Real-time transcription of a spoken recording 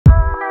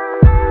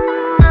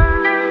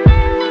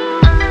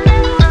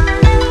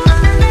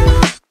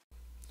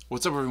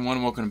What's up,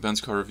 everyone? Welcome to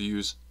Ben's Car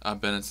Reviews. I'm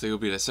Ben, and today we'll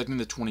be dissecting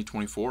the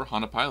 2024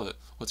 Honda Pilot.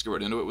 Let's get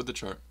right into it with the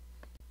chart.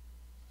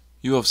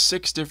 You have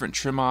 6 different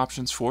trim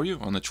options for you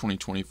on the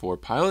 2024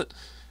 Pilot: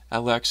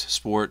 LX,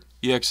 Sport,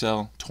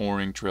 EXL,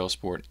 Touring,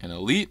 TrailSport, and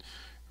Elite,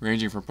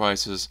 ranging from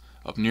prices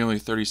of nearly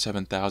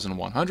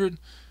 $37,100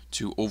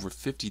 to over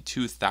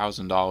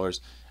 $52,000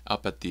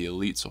 up at the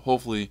Elite. So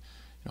hopefully,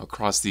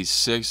 across these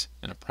 6,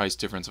 in a price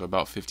difference of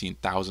about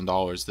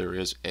 $15,000, there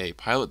is a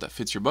Pilot that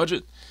fits your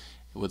budget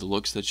with the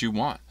looks that you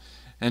want.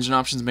 Engine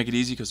options make it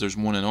easy because there's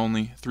one and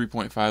only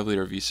 3.5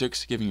 liter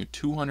V6 giving you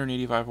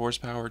 285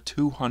 horsepower,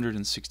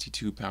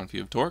 262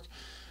 pound-feet of torque.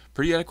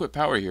 Pretty adequate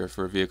power here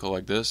for a vehicle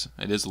like this.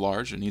 It is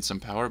large, it needs some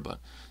power, but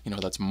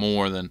that's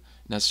more than it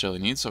necessarily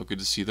needs, so good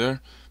to see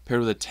there. Paired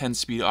with a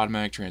 10-speed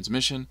automatic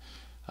transmission,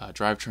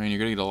 drivetrain, you're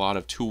going to get a lot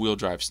of 2-wheel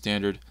drive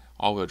standard,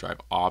 all-wheel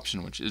drive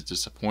option, which is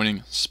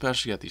disappointing,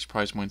 especially at these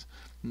price points.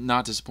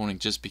 Not disappointing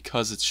just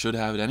because it should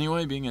have it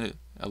anyway, being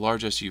a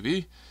large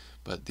SUV.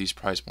 But these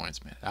price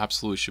points, man,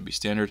 absolutely should be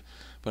standard.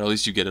 But at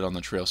least you get it on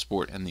the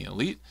TrailSport and the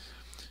Elite.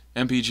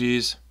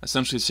 MPGs,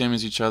 essentially the same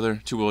as each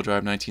other. 2-wheel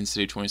drive, 19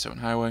 city, 27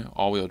 highway.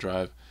 All-wheel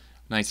drive,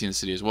 19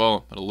 city as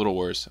well, but a little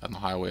worse on the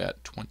highway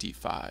at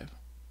 25.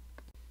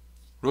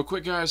 Real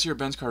quick, guys, here at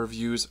Ben's Car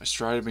Reviews, I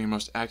strive to bring the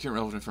most accurate,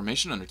 relevant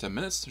information under 10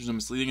 minutes. There's no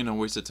misleading and no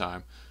waste of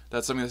time. If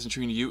that's something that's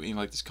intriguing to you and you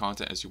like this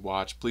content as you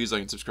watch, please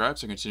like and subscribe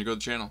so I can continue to grow the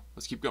channel.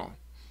 Let's keep going.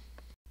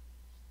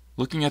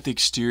 Looking at the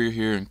exterior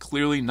here, and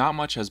clearly not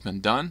much has been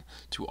done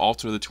to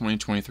alter the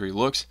 2023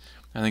 looks.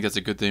 I think that's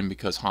a good thing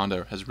because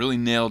Honda has really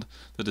nailed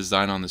the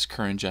design on this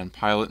current gen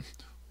Pilot.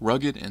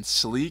 Rugged and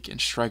sleek, and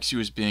strikes you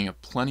as being a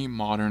plenty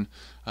modern,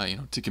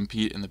 to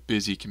compete in the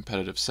busy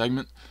competitive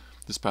segment.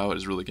 This Pilot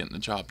is really getting the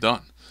job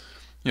done.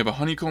 You have a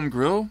honeycomb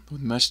grille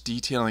with mesh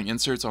detailing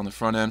inserts on the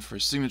front end for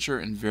a signature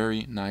and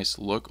very nice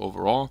look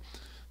overall.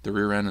 The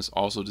rear end is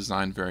also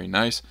designed very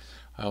nice.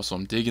 I also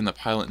am digging the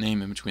Pilot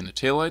name in between the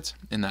taillights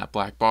in that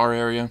black bar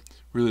area.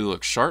 Really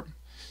looks sharp.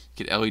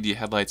 You get LED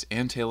headlights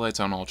and taillights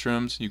on all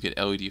trims. You get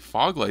LED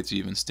fog lights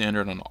even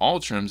standard on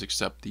all trims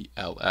except the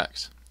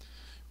LX.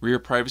 Rear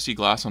privacy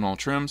glass on all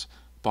trims.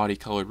 Body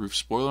colored roof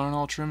spoiler on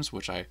all trims,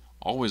 which I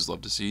always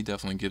love to see.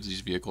 Definitely gives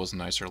these vehicles a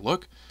nicer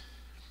look.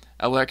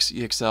 LX,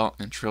 EXL,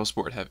 and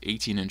TrailSport have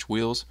 18-inch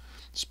wheels.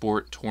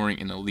 Sport, Touring,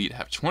 and Elite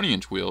have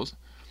 20-inch wheels.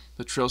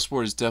 The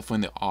TrailSport is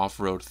definitely the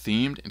off-road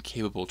themed and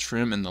capable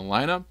trim in the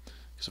lineup.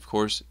 Because of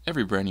course,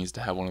 every brand needs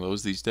to have one of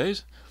those these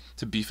days.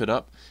 To beef it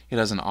up, it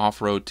has an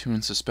off-road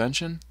tuned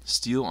suspension,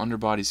 steel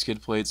underbody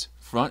skid plates,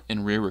 front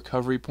and rear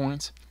recovery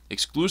points,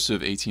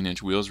 exclusive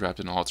 18-inch wheels wrapped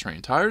in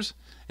all-terrain tires,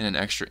 and an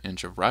extra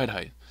inch of ride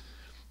height.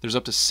 There's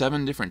up to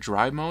 7 different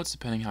drive modes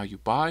depending how you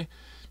buy.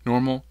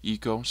 Normal,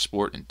 Eco,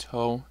 Sport, and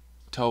Tow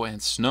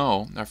and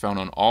Snow are found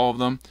on all of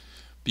them.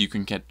 But you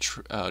can get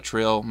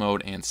trail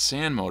mode and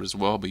sand mode as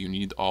well, but you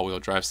need the all-wheel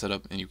drive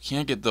setup, and you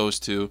can't get those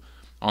two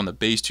on the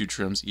base 2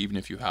 trims even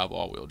if you have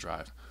all-wheel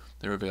drive.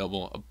 They're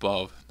available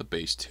above the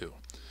base 2.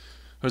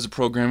 There's a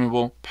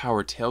programmable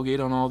power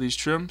tailgate on all these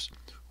trims,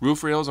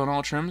 roof rails on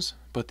all trims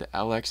but the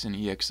LX and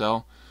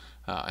EXL,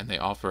 and they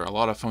offer a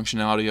lot of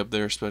functionality up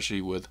there,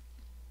 especially with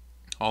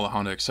all the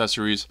Honda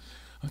accessories.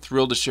 I'm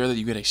thrilled to share that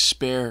you get a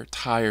spare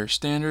tire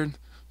standard,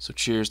 so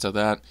cheers to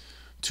that.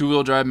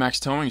 2-wheel drive max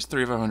towing is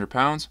 3,500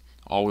 pounds.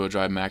 All-wheel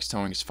drive max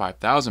towing is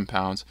 5,000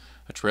 pounds.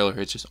 A trailer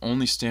hitch is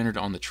only standard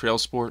on the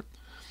TrailSport.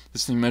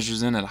 This thing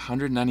measures in at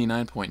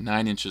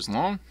 199.9 inches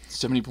long,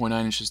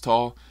 70.9 inches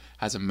tall,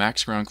 has a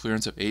max ground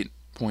clearance of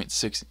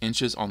 8.6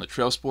 inches on the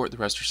TrailSport, the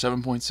rest are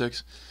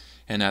 7.6,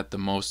 and at the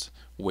most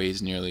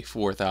weighs nearly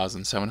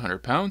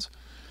 4,700 pounds.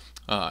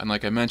 And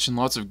like I mentioned,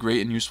 lots of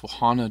great and useful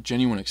Honda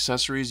genuine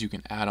accessories you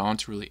can add on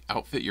to really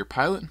outfit your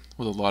Pilot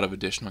with a lot of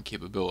additional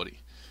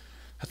capability.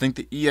 I think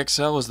the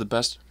EXL is the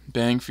best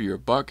bang for your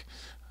buck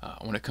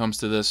when it comes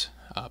to this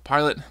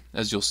Pilot.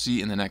 As you'll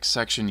see in the next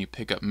section, you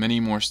pick up many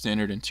more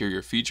standard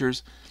interior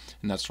features,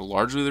 and that's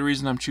largely the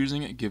reason I'm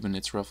choosing it, given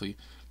it's roughly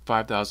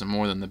 5,000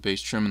 more than the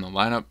base trim in the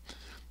lineup.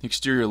 The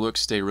exterior looks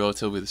stay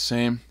relatively the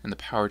same, and the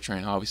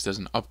powertrain obviously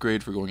doesn't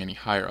upgrade for going any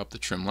higher up the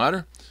trim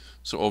ladder.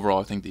 So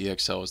overall, I think the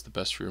EXL is the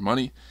best for your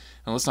money.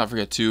 And let's not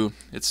forget too,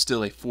 it's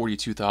still a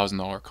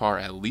 $42,000 car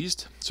at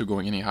least, so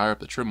going any higher up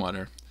the trim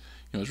ladder,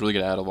 is really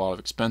going to add a lot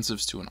of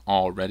expensives to an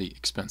already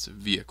expensive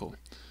vehicle.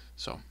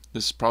 So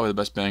this is probably the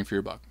best bang for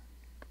your buck.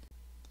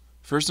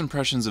 First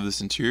impressions of this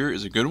interior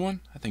is a good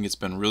one. I think it's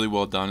been really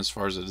well done as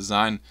far as the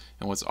design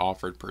and what's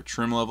offered per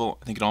trim level.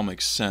 I think it all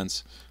makes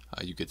sense,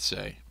 you could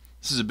say.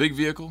 This is a big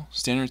vehicle.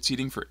 Standard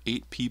seating for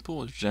 8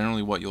 people is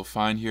generally what you'll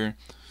find here.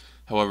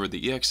 However,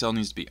 the EXL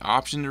needs to be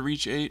optioned to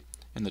reach 8,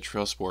 and the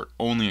TrailSport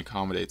only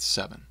accommodates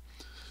 7.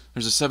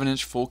 There's a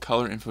 7-inch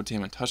full-color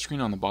infotainment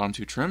touchscreen on the bottom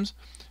 2 trims,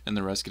 and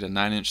the rest get a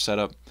 9-inch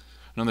setup.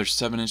 Another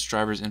 7-inch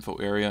driver's info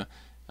area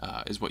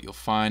is what you'll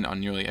find on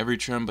nearly every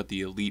trim, but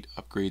the Elite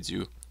upgrades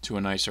you to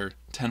a nicer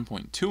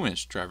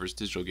 10.2-inch driver's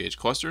digital gauge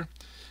cluster.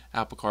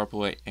 Apple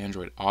CarPlay,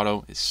 Android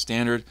Auto is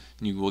standard,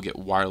 and you will get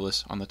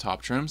wireless on the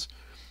top trims.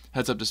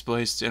 Heads-up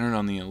display standard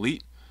on the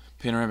Elite.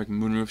 Panoramic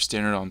moonroof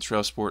standard on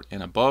TrailSport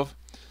and above.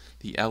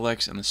 The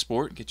LX and the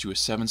Sport get you a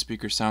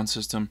 7-speaker sound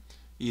system.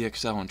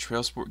 EXL and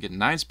TrailSport get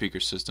 9-speaker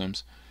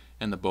systems,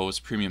 and the Bose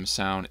premium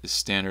sound is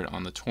standard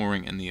on the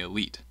Touring and the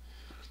Elite.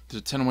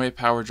 There's a 10-way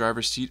power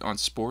driver seat on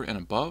Sport and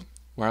above,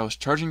 wireless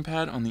charging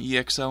pad on the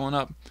EXL and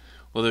up.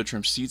 Leather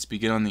trim seats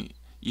begin on the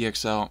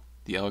EXL,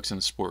 the LX and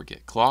the Sport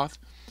get cloth.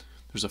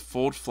 There's a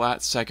fold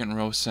flat second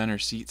row center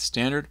seat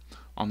standard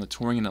on the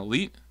Touring and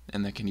Elite,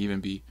 and that can even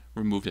be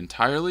removed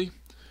entirely.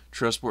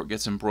 TrailSport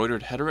gets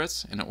embroidered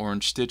headerettes and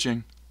orange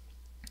stitching.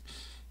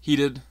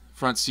 Heated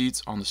front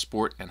seats on the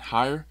Sport and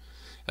higher.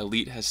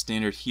 Elite has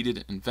standard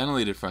heated and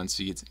ventilated front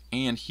seats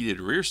and heated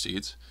rear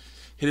seats.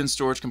 Hidden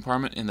storage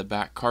compartment in the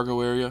back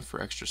cargo area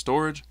for extra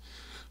storage.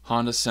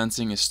 Honda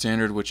sensing is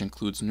standard, which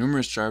includes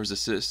numerous driver's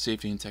assist,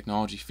 safety, and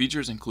technology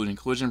features, including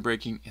collision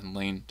braking and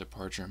lane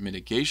departure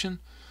mitigation.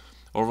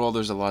 Overall,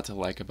 there's a lot to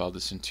like about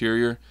this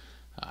interior.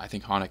 I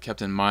think Honda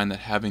kept in mind that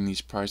having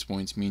these price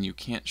points mean you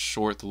can't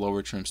short the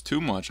lower trims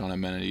too much on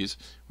amenities,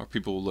 or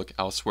people will look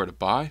elsewhere to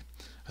buy.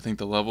 I think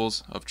the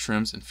levels of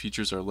trims and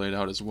features are laid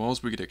out as well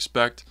as we could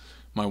expect.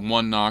 My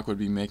one knock would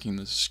be making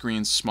the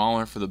screens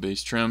smaller for the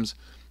base trims.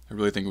 I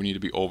really think we need to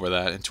be over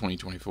that in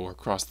 2024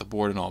 across the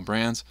board in all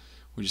brands.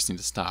 We just need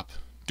to stop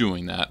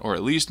doing that, or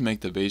at least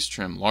make the base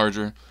trim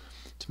larger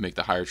to make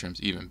the higher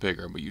trims even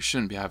bigger, but you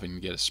shouldn't be having to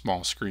get a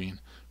small screen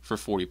for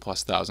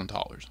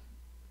 $40,000+.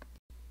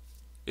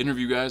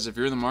 Interview guys, if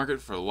you're in the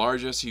market for a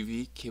large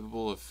SUV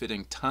capable of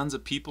fitting tons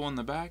of people in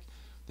the back,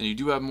 then you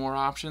do have more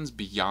options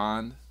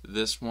beyond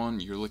this one.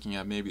 You're looking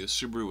at maybe the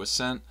Subaru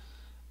Ascent,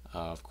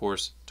 of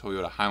course,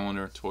 Toyota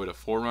Highlander, Toyota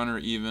 4Runner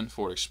even,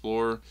 Ford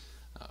Explorer.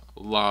 A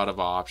lot of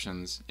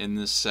options in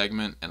this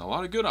segment and a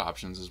lot of good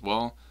options as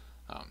well.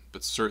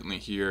 But certainly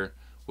here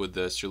with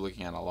this, you're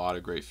looking at a lot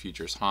of great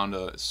features.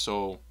 Honda is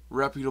so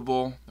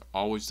reputable. They're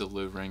always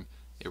delivering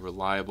a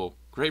reliable,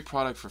 great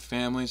product for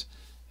families.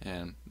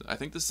 And I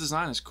think this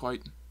design is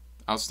quite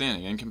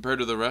outstanding. And compared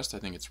to the rest, I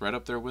think it's right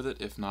up there with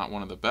it, if not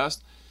one of the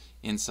best,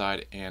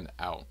 inside and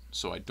out.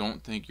 So I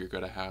don't think you're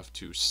going to have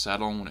to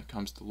settle when it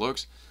comes to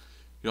looks.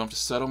 You don't have to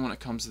settle when it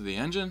comes to the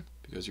engine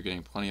because you're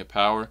getting plenty of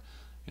power.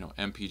 You know,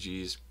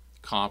 MPG's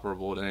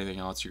comparable to anything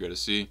else you're going to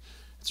see.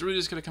 It's really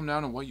just going to come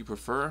down to what you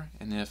prefer,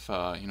 and if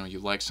you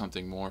like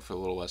something more for a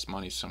little less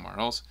money somewhere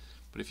else.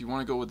 But if you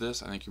want to go with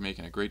this, I think you're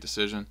making a great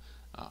decision.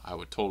 I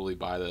would totally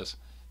buy this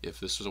if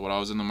this was what I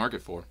was in the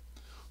market for.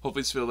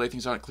 Hopefully this video laid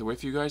things out in a clear way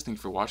for you guys. Thank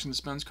you for watching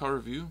this Benz car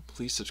review.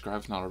 Please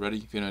subscribe if not already.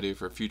 If you have an idea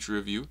for a future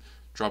review,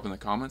 drop in the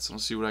comments and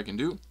I'll see what I can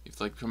do. If you'd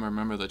like to become a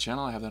member of the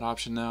channel, I have that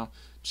option now.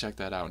 Check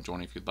that out and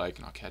join if you'd like,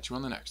 and I'll catch you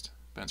on the next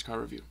Benz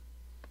car review.